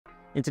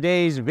In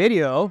today's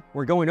video,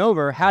 we're going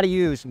over how to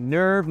use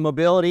nerve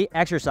mobility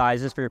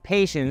exercises for your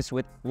patients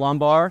with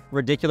lumbar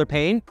radicular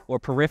pain or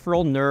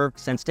peripheral nerve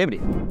sensitivity.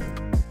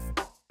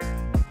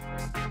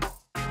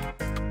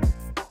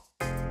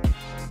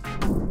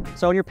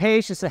 So in your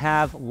patients that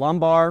have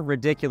lumbar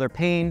radicular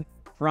pain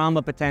from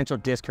a potential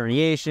disc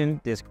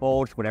herniation, disc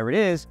bulge, whatever it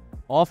is,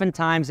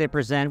 oftentimes they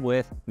present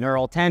with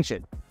neural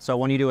tension. So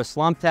when you do a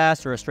slump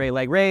test or a straight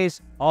leg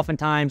raise,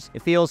 oftentimes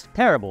it feels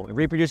terrible. It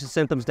reproduces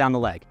symptoms down the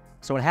leg.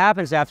 So what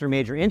happens after a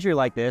major injury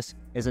like this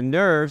is the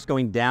nerves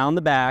going down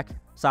the back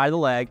side of the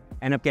leg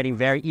end up getting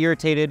very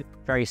irritated,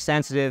 very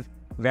sensitive,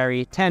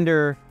 very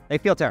tender. They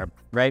feel terrible,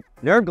 right?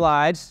 Nerve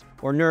glides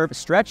or nerve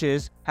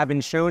stretches have been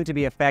shown to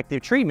be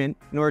effective treatment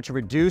in order to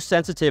reduce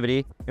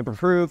sensitivity and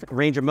improve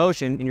range of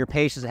motion in your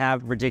patients that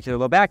have radicular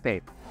low back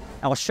pain.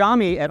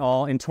 Alshami et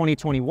al. In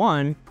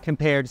 2021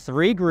 compared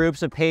 3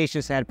 groups of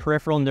patients that had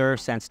peripheral nerve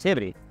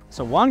sensitivity.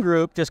 So one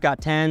group just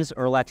got TENS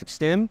or electric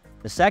stim.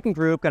 The second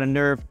group got a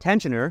nerve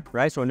tensioner,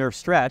 right? So a nerve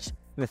stretch.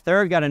 And the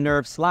third got a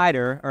nerve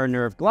slider or a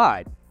nerve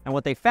glide. And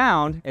what they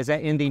found is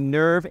that in the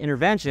nerve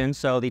intervention,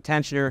 so the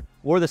tensioner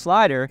or the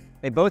slider,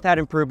 they both had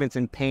improvements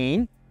in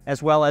pain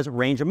as well as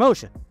range of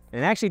motion.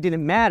 And it actually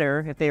didn't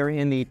matter if they were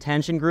in the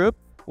tension group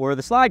or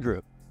the slide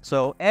group.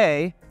 So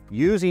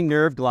using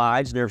nerve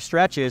glides, nerve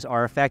stretches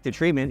are effective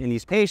treatment in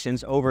these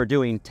patients over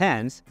doing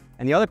TENS.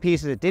 And the other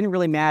piece is it didn't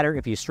really matter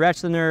if you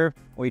stretch the nerve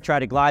or you try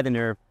to glide the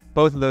nerve,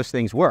 both of those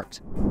things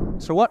worked.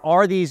 So what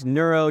are these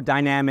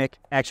neurodynamic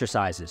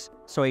exercises?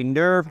 So a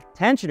nerve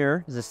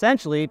tensioner is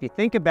essentially, if you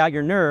think about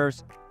your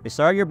nerves, they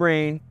start at your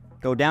brain,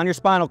 go down your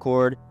spinal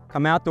cord,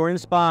 come out during the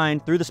spine,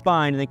 through the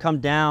spine, and then come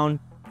down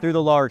through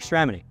the lower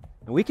extremity.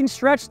 And we can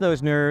stretch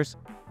those nerves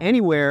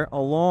anywhere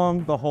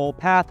along the whole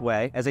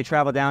pathway as they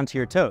travel down to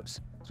your toes.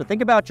 So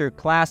think about your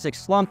classic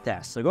slump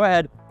test. So go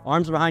ahead,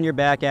 arms behind your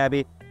back,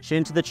 Abby,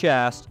 chin to the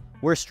chest.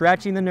 We're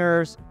stretching the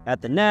nerves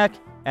at the neck,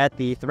 at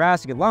the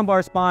thoracic and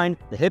lumbar spine.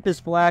 The hip is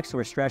flexed, so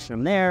we're stretching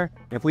them there.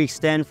 And if we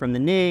extend from the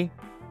knee,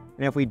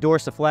 and if we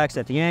dorsiflex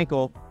at the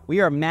ankle, we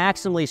are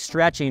maximally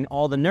stretching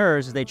all the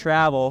nerves as they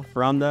travel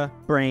from the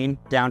brain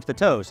down to the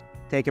toes.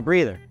 Take a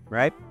breather,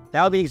 right?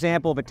 That would be an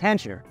example of a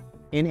tensioner.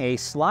 In a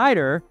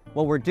slider,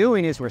 what we're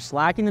doing is we're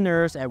slacking the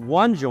nerves at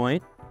one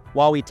joint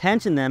while we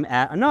tension them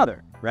at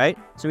another, right?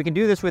 So we can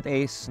do this with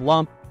a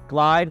slump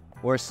glide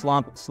or a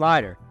slump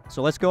slider.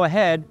 So let's go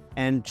ahead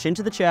and chin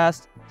to the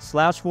chest,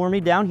 slouch for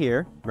me down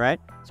here, right?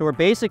 So we're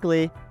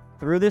basically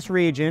through this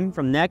region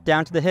from neck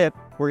down to the hip,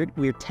 we're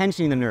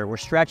tensioning the nerve, we're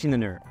stretching the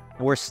nerve,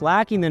 and we're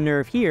slacking the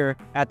nerve here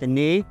at the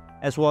knee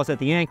as well as at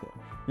the ankle.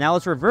 Now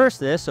let's reverse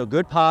this. So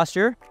good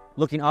posture,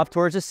 looking up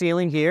towards the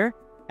ceiling here,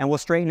 and we'll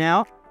straighten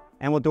out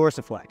and we'll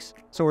dorsiflex.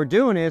 So what we're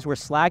doing is we're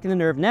slacking the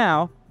nerve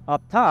now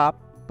up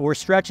top, but we're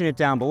stretching it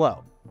down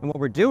below. And what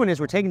we're doing is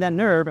we're taking that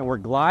nerve and we're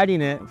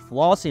gliding it,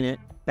 flossing it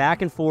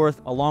back and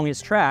forth along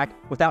its track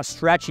without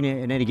stretching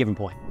it at any given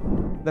point.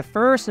 The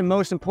first and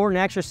most important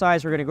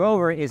exercise we're going to go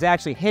over is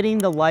actually hitting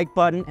the like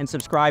button and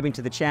subscribing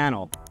to the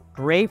channel.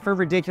 Great for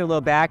radicular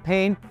low back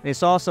pain, and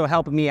it's also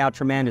helping me out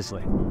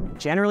tremendously.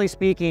 Generally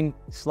speaking,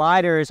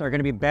 sliders are going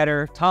to be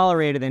better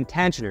tolerated than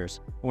tensioners.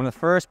 One of the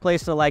first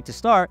places I like to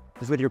start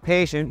is with your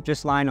patient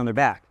just lying on their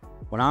back.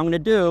 What I'm going to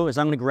do is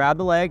I'm going to grab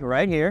the leg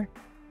right here,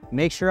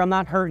 make sure I'm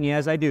not hurting you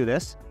as I do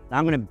this.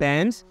 I'm going to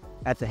bend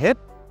at the hip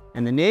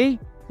and the knee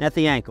and at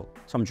the ankle.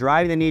 So I'm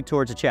driving the knee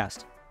towards the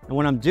chest. And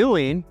what I'm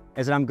doing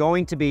is that I'm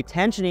going to be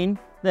tensioning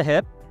the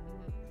hip,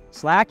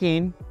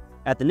 slacking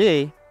at the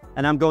knee,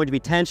 and I'm going to be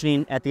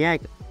tensioning at the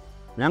ankle.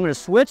 Now I'm going to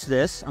switch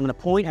this. I'm going to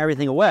point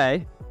everything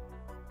away.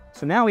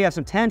 So now we have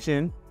some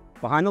tension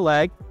behind the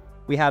leg.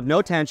 We have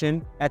no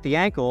tension at the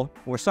ankle.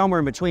 We're somewhere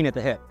in between at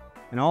the hip.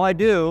 And all I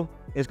do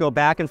is go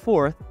back and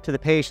forth to the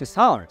patient's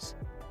tolerance.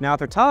 Now if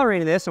they're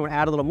tolerating this and we're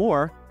add a little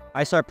more,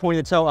 I start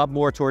pointing the toe up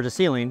more towards the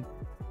ceiling,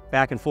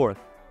 back and forth,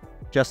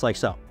 just like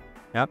so.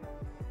 Yep.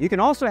 You can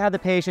also have the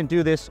patient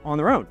do this on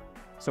their own.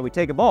 So we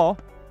take a ball,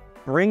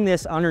 bring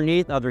this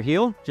underneath of their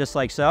heel, just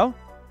like so.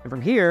 And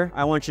from here,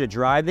 I want you to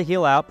drive the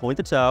heel out, point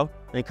the toe,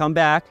 then come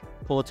back,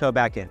 pull the toe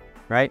back in,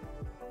 right?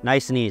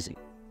 Nice and easy.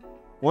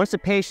 Once the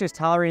patient is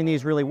tolerating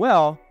these really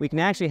well, we can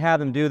actually have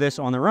them do this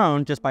on their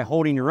own just by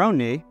holding your own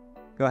knee.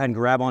 Go ahead and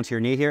grab onto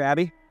your knee here,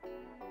 Abby.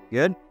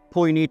 Good.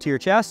 Pull your knee to your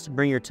chest,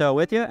 bring your toe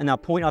with you, and now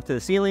point up to the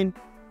ceiling,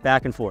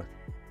 back and forth,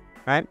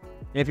 right?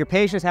 And if your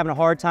patient is having a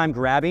hard time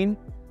grabbing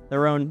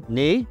their own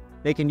knee,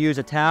 they can use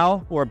a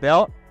towel or a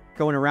belt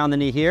going around the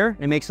knee here,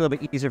 and it makes it a little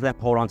bit easier for them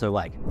to hold onto their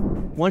leg.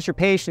 Once your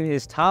patient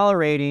is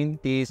tolerating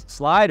these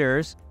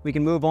sliders, we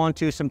can move on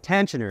to some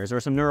tensioners or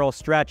some neural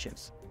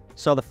stretches.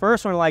 So the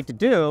first one I like to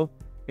do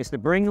is to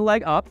bring the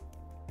leg up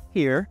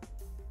here,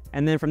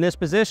 and then from this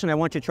position, I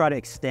want you to try to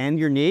extend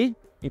your knee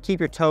and keep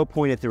your toe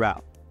pointed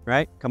throughout,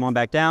 right? Come on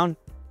back down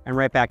and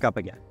right back up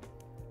again.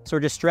 So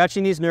we're just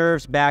stretching these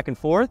nerves back and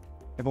forth.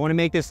 If I want to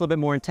make this a little bit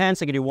more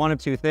intense, I can do one of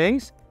two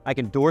things. I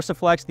can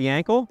dorsiflex the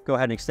ankle, go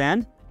ahead and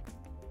extend.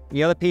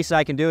 The other piece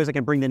I can do is I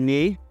can bring the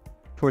knee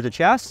towards the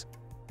chest,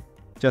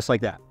 just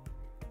like that.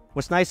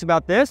 What's nice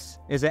about this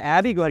is that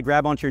Abby, go ahead and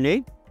grab onto your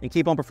knee. and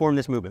keep on performing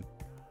this movement.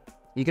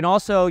 You can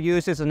also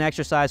use this as an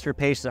exercise for your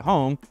patients at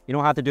home. You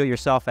don't have to do it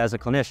yourself as a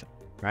clinician,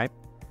 right?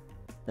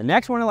 The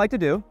next one I like to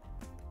do,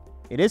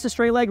 it is a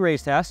straight leg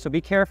raise test, so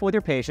be careful with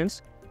your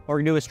patients. Or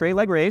you can do a straight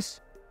leg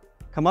raise,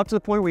 come up to the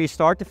point where you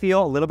start to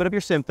feel a little bit of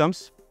your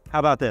symptoms. How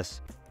about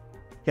this?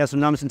 You have some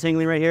numbness and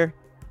tingling right here?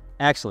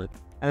 Excellent.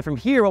 And then from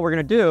here, what we're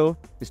gonna do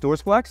is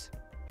dorsiflex,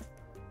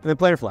 and then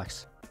plantar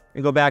flex,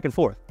 and go back and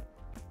forth.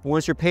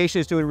 Once your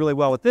patient is doing really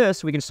well with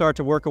this, we can start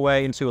to work our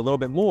way into a little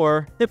bit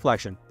more hip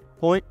flexion.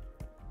 Point,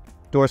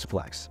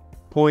 dorsiflex,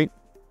 point,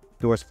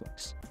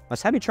 dorsiflex.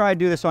 Let's have you try to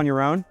do this on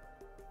your own.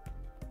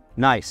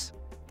 Nice.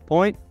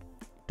 Point,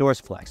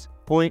 dorsiflex,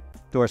 point,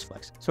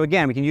 dorsiflex. So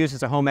again, we can use this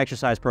as a home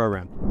exercise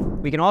program.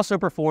 We can also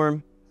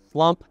perform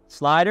slump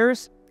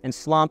sliders and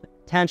slump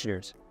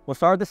tensioners. We'll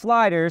start with the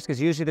sliders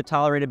because usually they're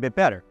tolerated a bit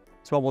better.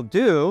 So what we'll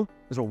do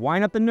is we'll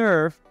wind up the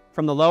nerve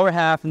from the lower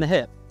half and the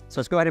hip. So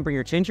let's go ahead and bring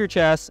your chin to your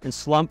chest and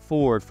slump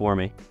forward for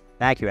me.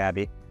 Thank you,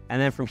 Abby.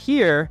 And then from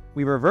here,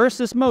 we reverse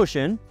this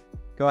motion.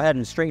 Go ahead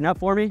and straighten up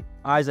for me,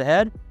 eyes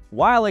ahead,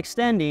 while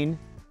extending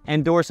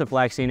and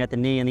dorsiflexing at the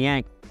knee and the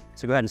ankle.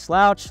 So go ahead and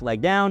slouch,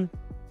 leg down,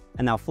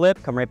 and now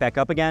flip, come right back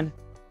up again.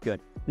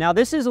 Good. Now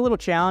this is a little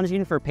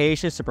challenging for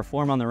patients to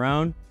perform on their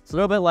own. It's a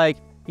little bit like,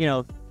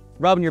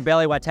 rubbing your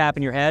belly while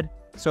tapping your head.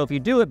 So if you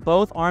do it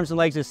both arms and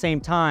legs at the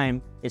same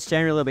time, it's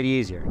generally a little bit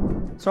easier.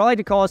 So I like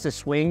to call this a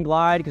swing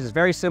glide because it's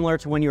very similar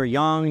to when you were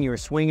young and you were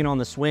swinging on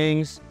the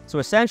swings. So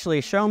essentially,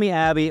 show me,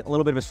 Abby, a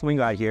little bit of a swing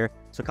glide here.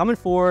 So coming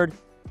forward,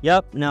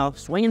 yep, no,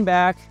 swinging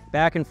back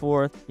and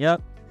forth,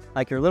 yep.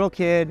 Like your little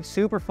kid,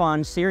 super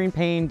fun, searing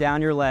pain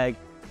down your leg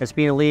that's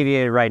being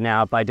alleviated right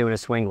now by doing a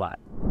swing glide.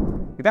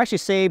 We've actually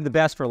saved the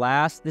best for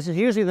last. This is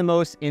usually the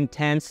most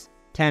intense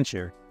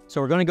tensioner.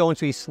 So we're gonna go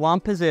into a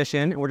slump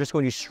position and we're just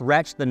going to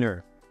stretch the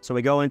nerve. So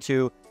we go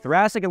into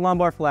thoracic and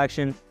lumbar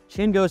flexion,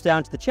 chin goes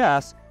down to the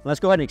chest. Let's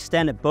go ahead and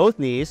extend at both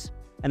knees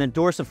and then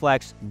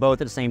dorsiflex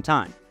both at the same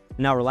time.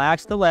 Now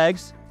relax the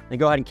legs and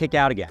go ahead and kick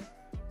out again.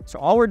 So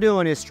all we're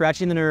doing is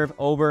stretching the nerve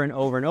over and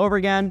over and over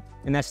again.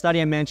 In that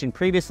study I mentioned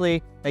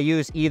previously, they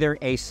use either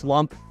a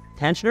slump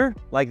tensioner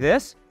like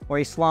this or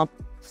a slump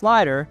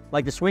slider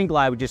like the swing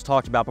glide we just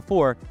talked about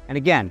before. And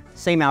again,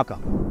 same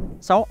outcome.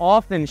 So how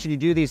often should you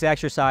do these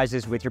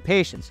exercises with your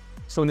patients?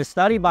 So in the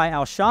study by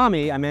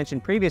Alshami I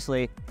mentioned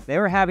previously, they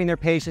were having their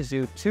patients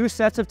do 2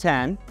 sets of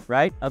 10,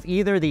 right, of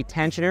either the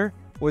tensioner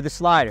or the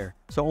slider.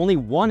 So only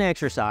one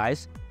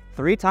exercise,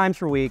 3 times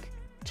per week,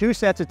 2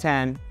 sets of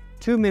 10,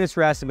 2 minutes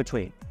rest in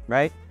between,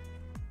 right?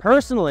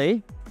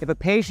 Personally, if a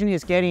patient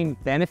is getting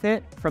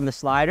benefit from the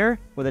slider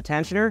or the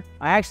tensioner,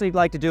 I actually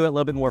like to do it a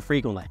little bit more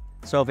frequently.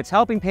 So if it's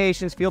helping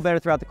patients feel better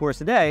throughout the course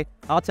of the day,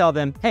 I'll tell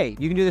them, hey,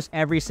 you can do this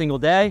every single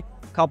day,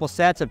 a couple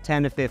sets of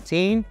 10 to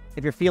 15.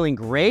 If you're feeling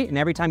great and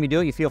every time you do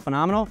it, you feel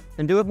phenomenal,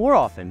 then do it more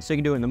often. So you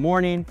can do it in the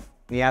morning,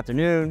 in the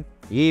afternoon,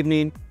 the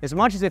evening, as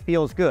much as it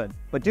feels good.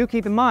 But do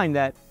keep in mind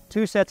that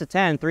 2 sets of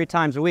 10, 3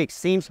 times a week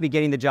seems to be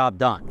getting the job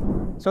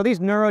done. So these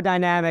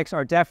neurodynamics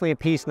are definitely a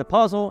piece in the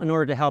puzzle in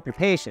order to help your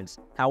patients.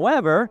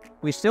 However,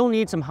 we still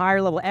need some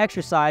higher level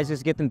exercises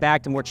to get them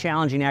back to more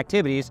challenging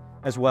activities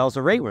as well as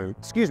the weight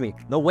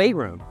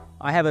room.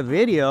 I have a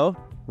video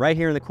right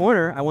here in the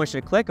corner I want you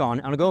to click on.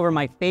 I'm gonna go over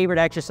my favorite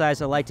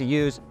exercise I like to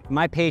use.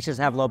 My patients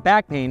have low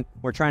back pain.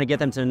 We're trying to get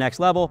them to the next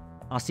level.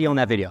 I'll see you on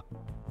that video.